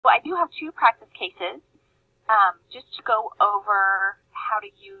I do have two practice cases just to go over how to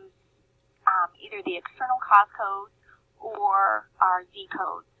use either the external cause codes or our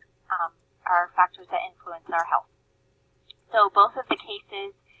Zcodes, our factors that influence our health. So both of the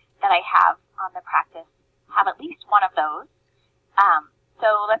cases that I have on the practice have at least one of those.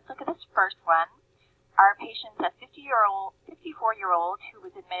 So let's look at this first one. Our patient's a 54-year-old who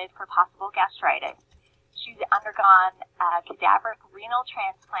was admitted for possible gastritis. She's undergone a cadaveric renal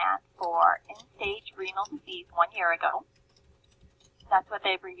transplant for end-stage renal disease 1 year ago. That's what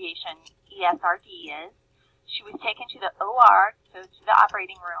the abbreviation ESRD is. She was taken to the OR, so to the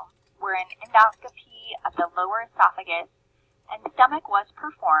operating room, where an endoscopy of the lower esophagus and stomach was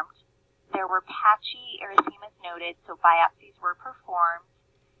performed. There were patchy erythemas noted, so biopsies were performed.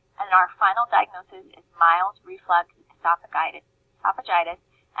 And our final diagnosis is mild reflux esophagitis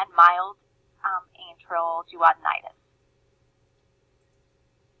and mild antral duodenitis.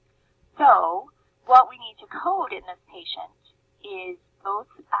 So what we need to code in this patient is both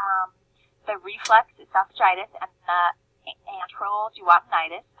the reflux esophagitis and the antral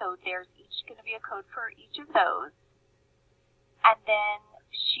duodenitis. So there's each going to be a code for each of those. And then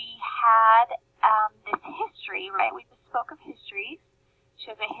she had this history, right? We just spoke of histories. She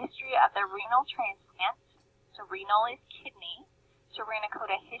has a history of the renal transplant. So renal is kidney. So we're going to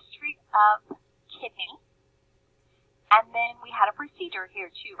code a history of kidney. And then we had a procedure here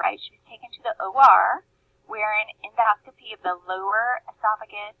too, right? She was taken to the OR where an endoscopy of the lower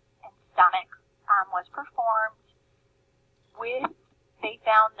esophagus and stomach was performed. They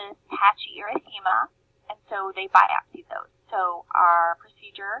found this patchy erythema, and so they biopsied those. So our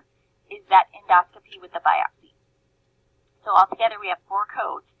procedure is that endoscopy with the biopsy. So altogether we have 4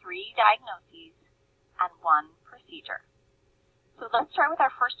 codes, 3 diagnoses, and 1 procedure. So let's start with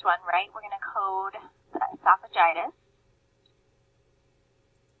our first one, right? We're going to code the esophagitis.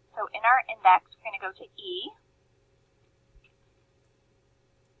 So in our index, we're going to go to E,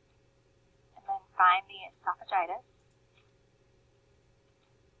 and then find the esophagitis.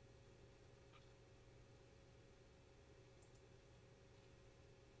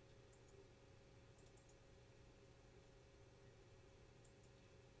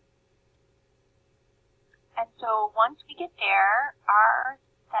 And so once we get there, ours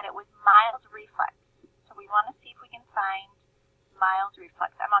said it was mild reflux. So we want to see if we can find mild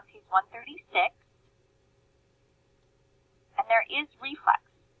reflux. I'm on page 136. And there is reflux,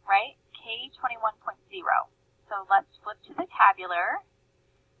 right? K21.0. So let's flip to the tabular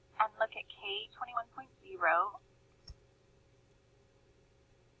and look at K21.0.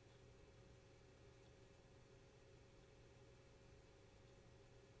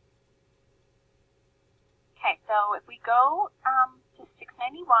 Okay, so if we go to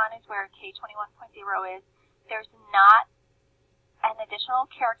 691 is where K21.0 is. There's not an additional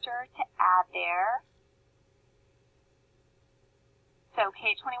character to add there. So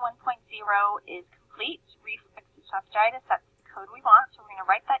K21.0 is complete reflux esophagitis. That's the code we want. So we're going to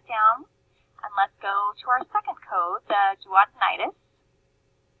write that down. And let's go to our second code, the duodenitis.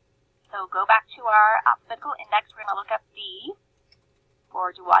 So go back to our alphabetical index. We're going to look up D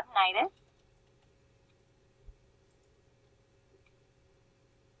for duodenitis.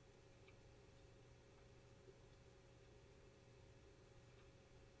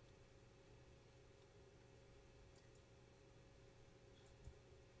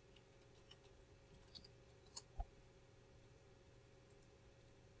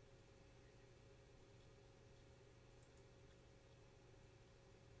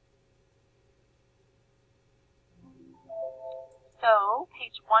 So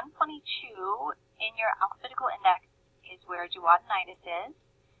page 122 in your alphabetical index is where duodenitis is.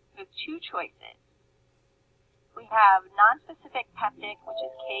 We have 2 choices. We have nonspecific peptic, which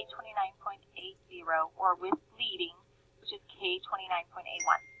is K29.80, or with bleeding, which is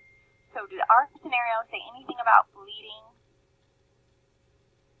K29.81. So did our scenario say anything about bleeding?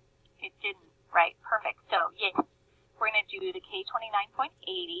 It didn't, right? Perfect. So yes, we're going to do the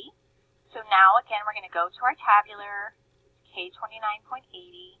K29.80. So now again, we're going to go to our tabular,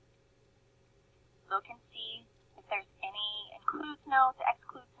 K29.80, look and see if there's any includes notes,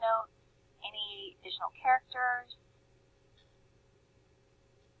 excludes notes, any additional characters.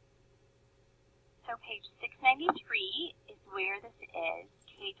 So page 693 is where this is,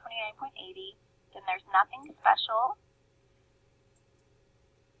 K29.80. Then there's nothing special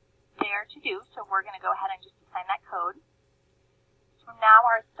there to do, so we're going to go ahead and just assign that code. So now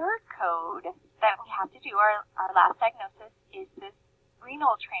our third code that we have to do, our last diagnosis, is this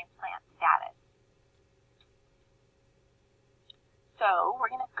renal transplant status. So we're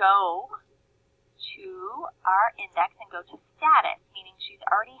going to go to our index and go to status, meaning she's it's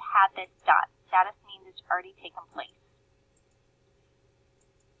already had this done. Status means it's already taken place.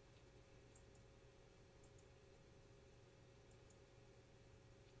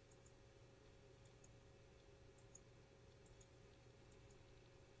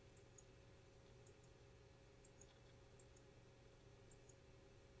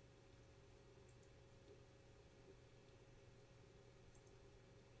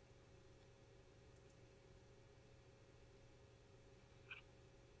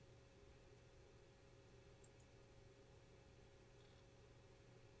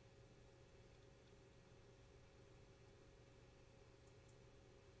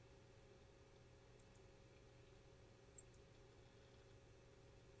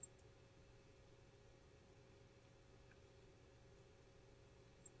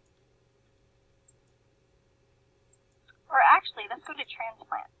 Or actually, let's go to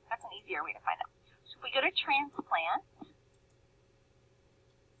transplant. That's an easier way to find out. So if we go to transplant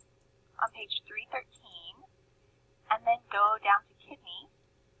on page 313, and then go down to kidney,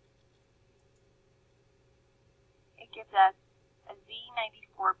 it gives us a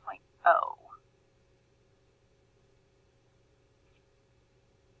Z94.0.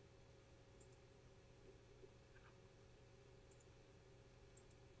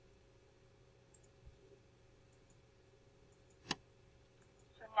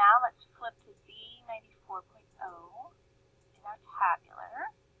 So now let's flip to Z94.0 in our tabular.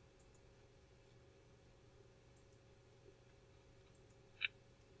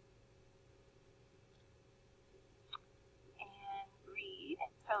 And read.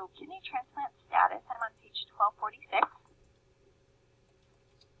 So kidney transplant status, I'm on page 1246.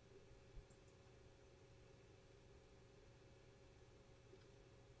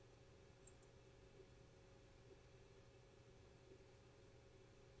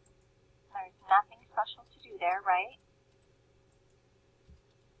 There's nothing special to do there, right?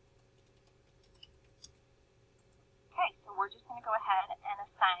 Okay, so we're just going to go ahead and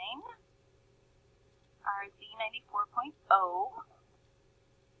assign our Z94.0.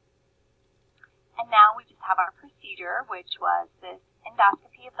 And now we just have our procedure, which was this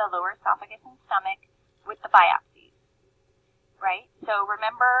endoscopy of the lower esophagus and stomach with the biopsies, right? So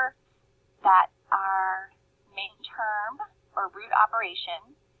remember that our main term or root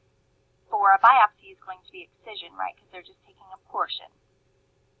operation for a biopsy is going to be excision, right? Because they're just taking a portion.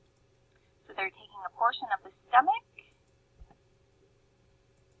 So they're taking a portion of the stomach.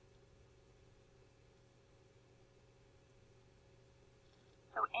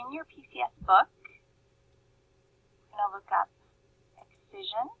 So in your PCS book, I'm going to look up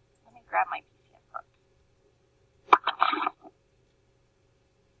excision. Let me grab my PCS book.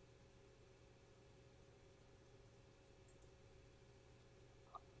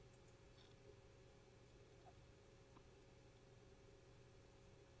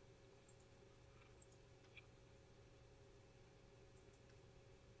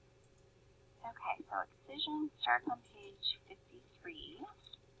 Okay, so excision starts on page 53.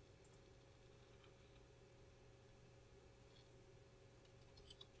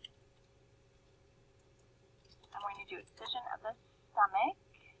 I'm going to do excision of the stomach.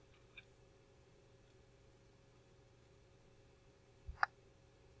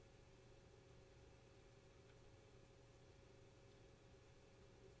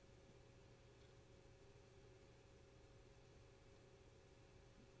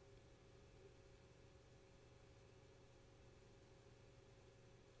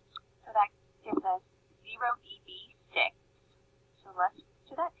 So that gives us 0 dB 6. So let's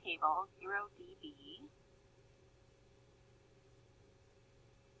do that table, 0 dB. Okay,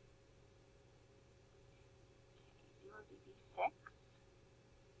 0 dB 6.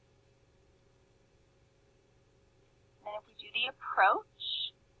 And then if we do the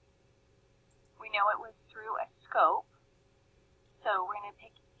approach, we know it was through a scope. So we're going to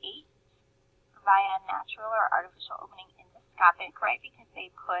pick 8 via natural or artificial opening endoscopic, right? Because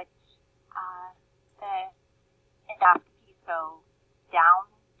they put the endoscopy so down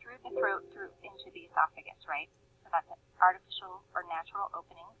through the throat, through into the esophagus, right? So that's an artificial or natural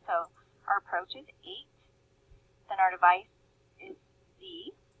opening. So our approach is 8. Then our device is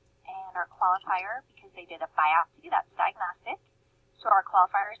Z, and our qualifier, because they did a biopsy, that's diagnostic. So our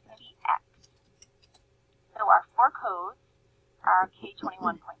qualifier is going to be X. So our 4 codes are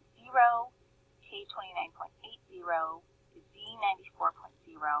K21.0, K29.80,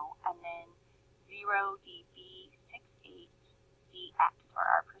 Z94.0, and then 0 dB68 DX for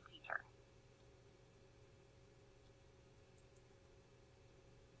our procedure.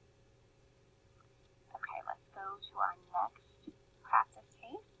 Okay, let's go to our next practice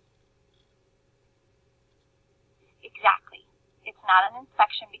case. Exactly. It's not an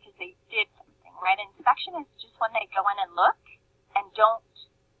inspection because they did something, right? An inspection is just when they go in and look and don't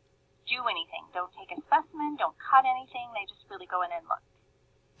do anything. Don't take a specimen, don't cut anything. They just really go in and look.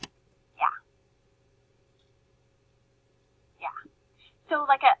 Yeah. Yeah. So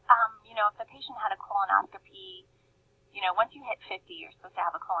like you know, if the patient had a colonoscopy, you know, once you hit 50, you're supposed to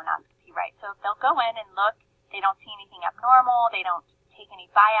have a colonoscopy, right? So if they'll go in and look, they don't see anything abnormal, they don't take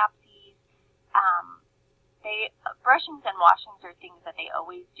any biopsies. Brushings and washings are things that they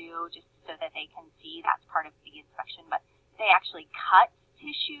always do just so that they can see that's part of the inspection, but they actually cut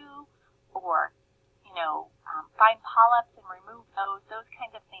tissue or, you know, find polyps and remove those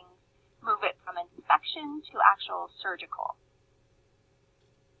kinds of things, move it from inspection to actual surgical.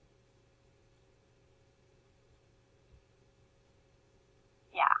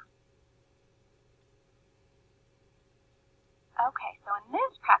 Yeah. Okay, so in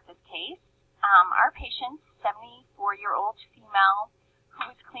this practice case, our patient, 74-year-old female, who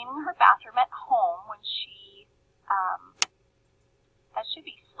was cleaning her bathroom at home when she, that should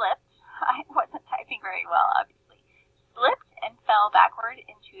be slipped. I wasn't typing very well, obviously. Slipped and fell backward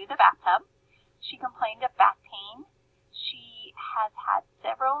into the bathtub. She complained of back pain. She has had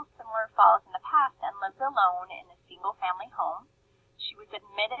several similar falls in the past and lives alone in a single-family home. She was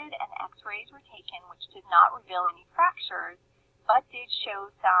admitted and x-rays were taken, which did not reveal any fractures, but did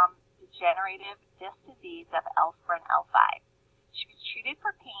show some degenerative disc disease of L4 and L5. She was treated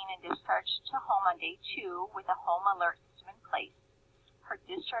for pain and discharged to home on day 2 with a home alert system in place. Her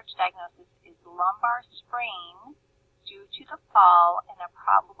discharge diagnosis is lumbar sprain due to the fall and a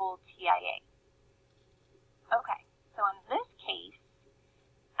probable TIA. Okay, so in this case,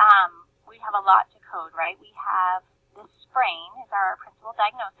 we have a lot to code, right? We have the sprain is our principal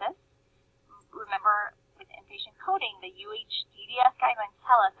diagnosis. Remember, with inpatient coding, the UHDDS guidelines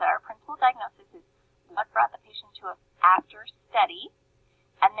tell us that our principal diagnosis is what brought the patient to us after study,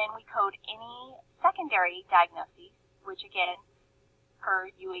 and then we code any secondary diagnoses, which again,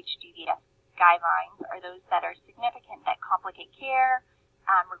 per UHDDS guidelines, are those that are significant, that complicate care,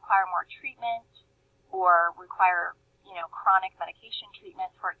 require more treatment, or require, you know, chronic medication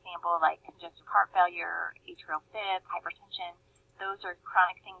treatments, for example, like congestive heart failure, atrial fib, hypertension. Those are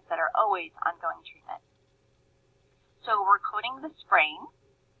chronic things that are always ongoing treatment. So we're coding the sprain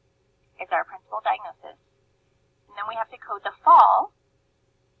is our principal diagnosis. And then we have to code the fall,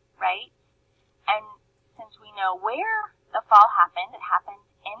 right? And since we know where the fall happened, it happened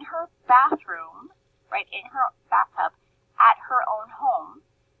in her bathroom, right, in her bathtub at her own home.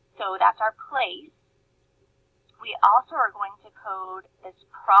 So that's our place. We also are going to code this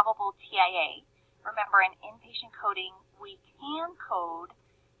probable TIA. Remember, in inpatient coding, we can code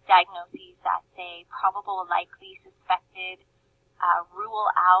diagnoses that say probable, likely, suspected, rule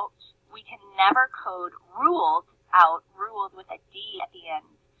out. We can never code ruled out, ruled with a D at the end,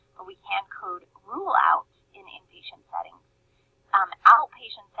 but we can code rule out in inpatient settings.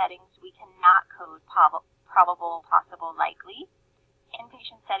 Outpatient settings, we cannot code probable, possible, likely.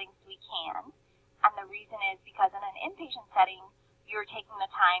 Inpatient settings, we can. And the reason is because in an inpatient setting, you're taking the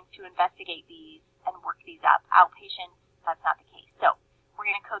time to investigate these and work these up. Outpatient, that's not the case. So we're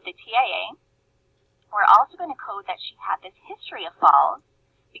going to code the TIA. We're also going to code that she had this history of falls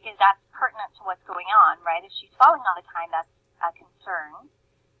because that's pertinent to what's going on, right? If she's falling all the time, that's a concern.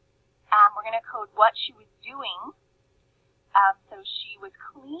 We're going to code what she was doing. So she was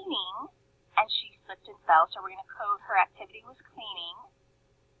cleaning and she slipped and fell. So we're going to code her activity was cleaning.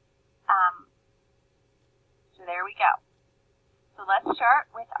 So there we go. So let's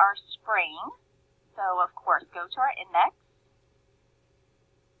start with our sprain. So of course, go to our index.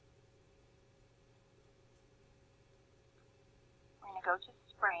 We're going to go to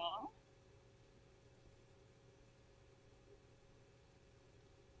sprain.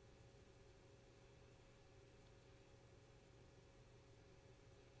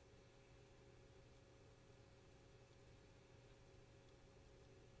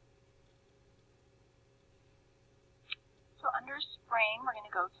 So under sprain, we're going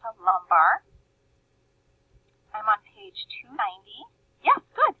to go to lumbar. I'm on page 290. Yes,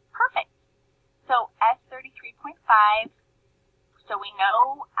 good, perfect. So S33.5, so we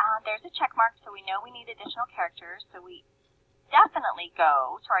know there's a check mark, so we know we need additional characters, so we definitely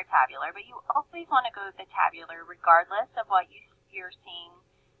go to our tabular, but you always want to go to the tabular regardless of what you're seeing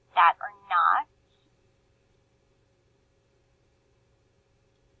that or not.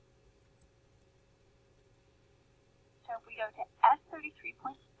 So if we go to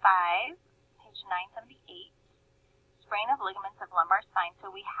S33.5, page 978, sprain of ligaments of lumbar spine, so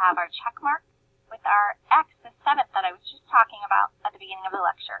we have our check mark with our X, the 7th that I was just talking about at the beginning of the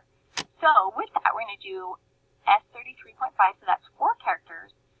lecture. So with that, we're going to do S33.5, so that's 4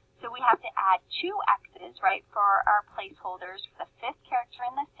 characters. So we have to add 2 X's, right, for our placeholders for the 5th character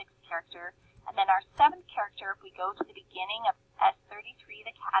and the 6th character. And then our 7th character, if we go to the beginning of S33,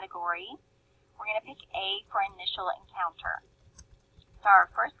 the category, we're going to pick A for initial encounter. So our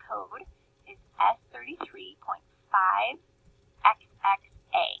first code is S33.5XXA.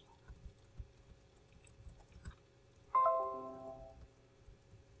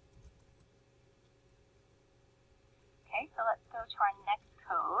 Okay, so let's go to our next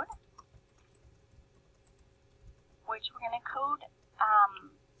code, which we're going to code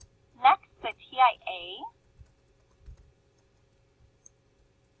next the TIA.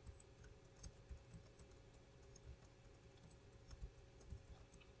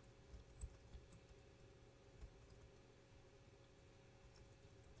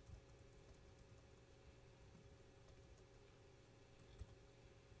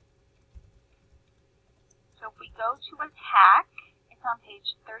 So if we go to attack, it's on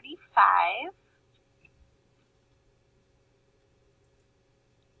page 35.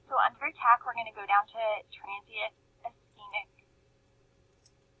 So under attack, we're going to go down to transient ischemic.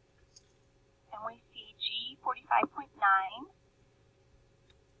 And we see G45.9.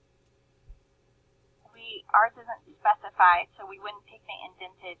 Ours isn't specified, so we wouldn't pick the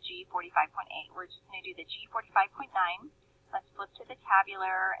indented G45.8. We're just going to do the G45.9. Let's flip to the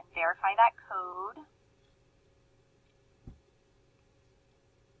tabular and verify that code.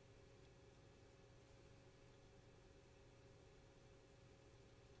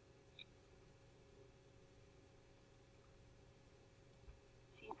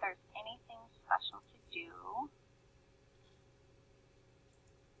 See if there's anything special to do.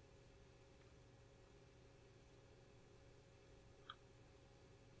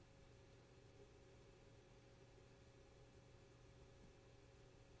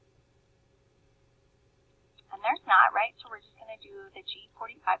 And there's not, right? So we're just going to do the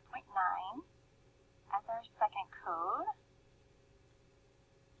G45.9 as our second code.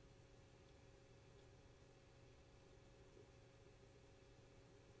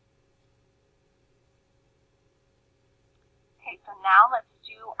 Okay, so now let's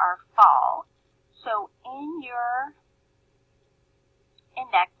do our fall. So in your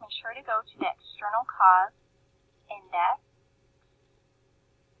index, make sure to go to the external cause index.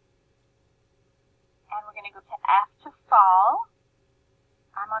 And we're going to go to F to fall.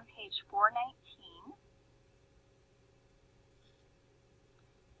 I'm on page 419.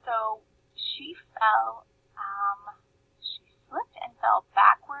 So she fell, she slipped and fell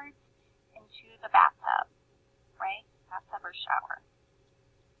backwards into the bathtub, right? Bathtub or shower.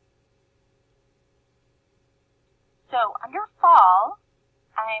 So under fall,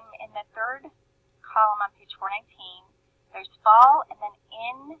 I'm in the third column on page 419. There's fall and then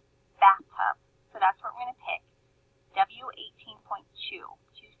in bathtub. So that's what we're going to pick, W18.2.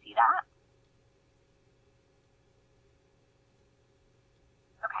 Do you see that?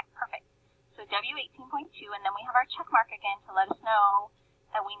 Okay, perfect. So W18.2, and then we have our check mark again to let us know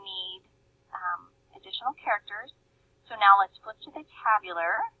that we need additional characters. So now let's flip to the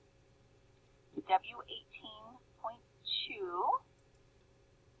tabular, W18.2.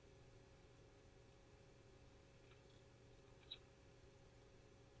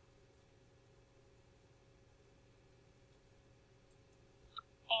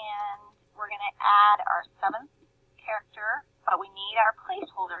 And we're going to add our 7th character, but we need our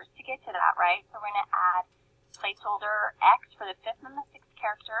placeholders to get to that, right? So we're going to add placeholder X for the 5th and the 6th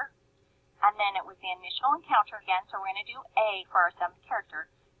character, and then it was the initial encounter again, so we're going to do A for our 7th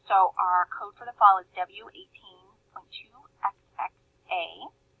character. So our code for the fall is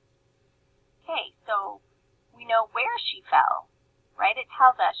W18.2XXA. Okay, so we know where she fell, right? It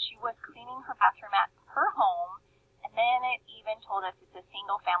tells us she was cleaning her bathroom at her home, and then it even told us it's a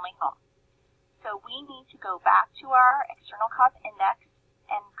single family home. So we need to go back to our external cause index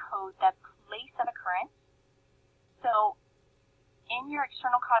and code the place of occurrence. So in your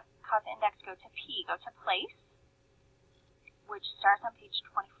external cause index, go to P, go to place, which starts on page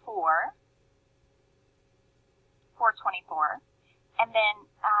 424. And then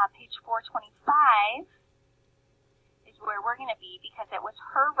page 425 is where we're going to be because it was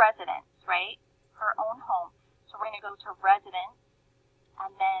her residence, right? Her own home. So we're going to go to residence,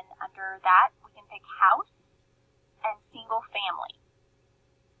 and then under that, we can pick house and single family.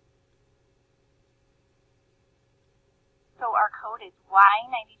 So our code is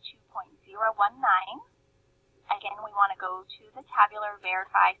Y92.019. Again, we want to go to the tabular,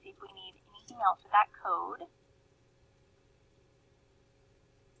 verify, see if we need anything else with that code.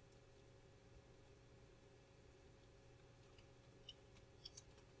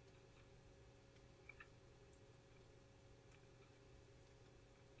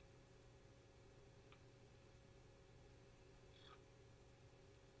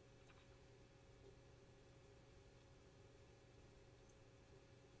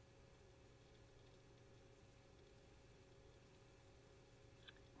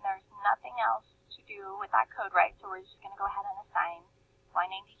 else to do with that code, right? So we're just going to go ahead and assign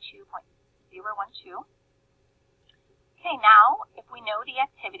Y92.012. Okay, now if we know the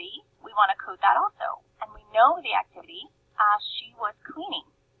activity, we want to code that also. And we know the activity, she was cleaning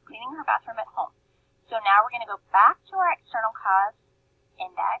her bathroom at home. So now we're going to go back to our external cause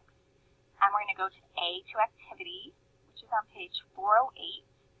index, and we're going to go to A2 activity, which is on page 408,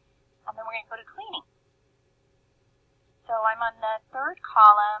 and then we're going to go to cleaning. So I'm on the third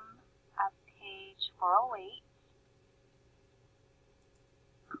column of page 408,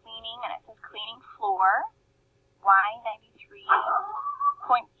 cleaning, and it says cleaning floor,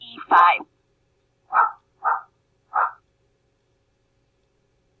 Y93.E5.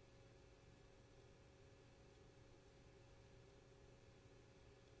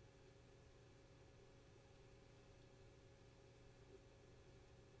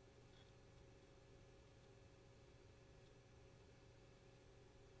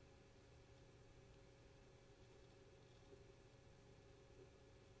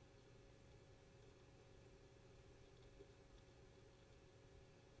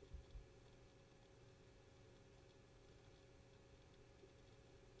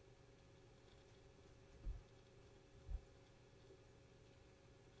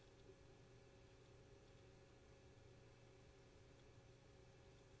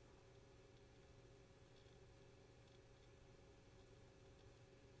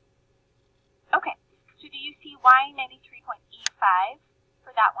 Okay, so do you see Y93.E5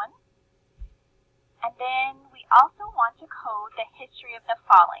 for that one? And then we also want to code the history of the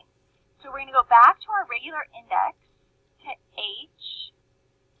falling. So we're going to go back to our regular index, to H,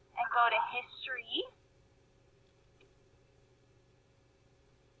 and go to history.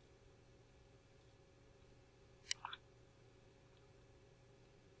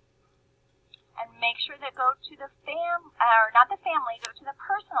 And make sure that go to the not the family, go to the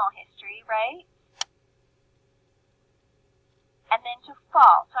personal history, right? And then to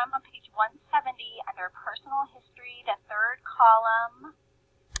fall. So I'm on page 170 under personal history, the third column.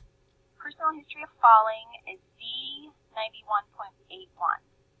 Personal history of falling is D91.81.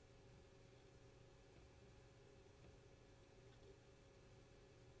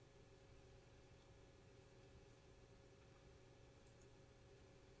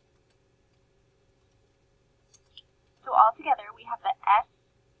 So altogether, we have the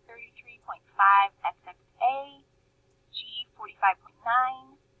S33.5XXA,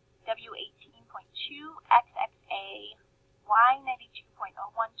 G45.9, W18.2XXA,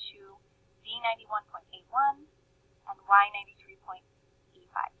 Y92.012, D91.81, and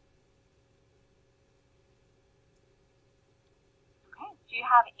Y93.E5. Okay, do you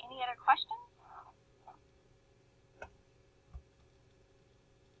have any other questions?